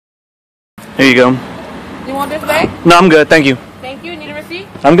Here you go. You want this bag? No, I'm good. Thank you. Thank you. Need a receipt?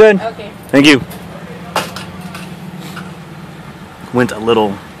 I'm good. Okay. Thank you. Went a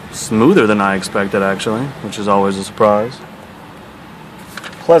little smoother than I expected, actually, which is always a surprise.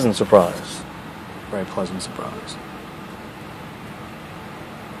 Pleasant surprise. Very pleasant surprise.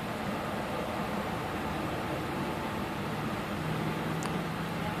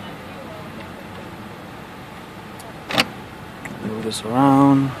 Move this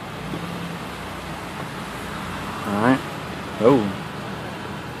around. Alright. Oh.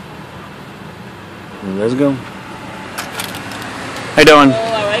 Let's go. How you doing? Oh,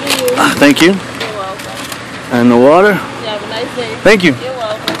 alrighty. Thank you. You're welcome. And the water? You have a nice day. Thank you. You're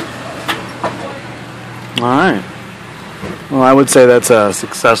welcome. Alright. Well, I would say that's a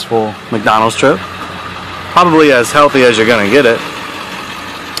successful McDonald's trip. Probably as healthy as you're going to get it,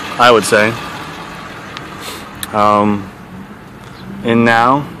 I would say. And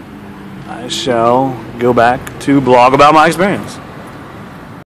now I shall go back to blog about my experience.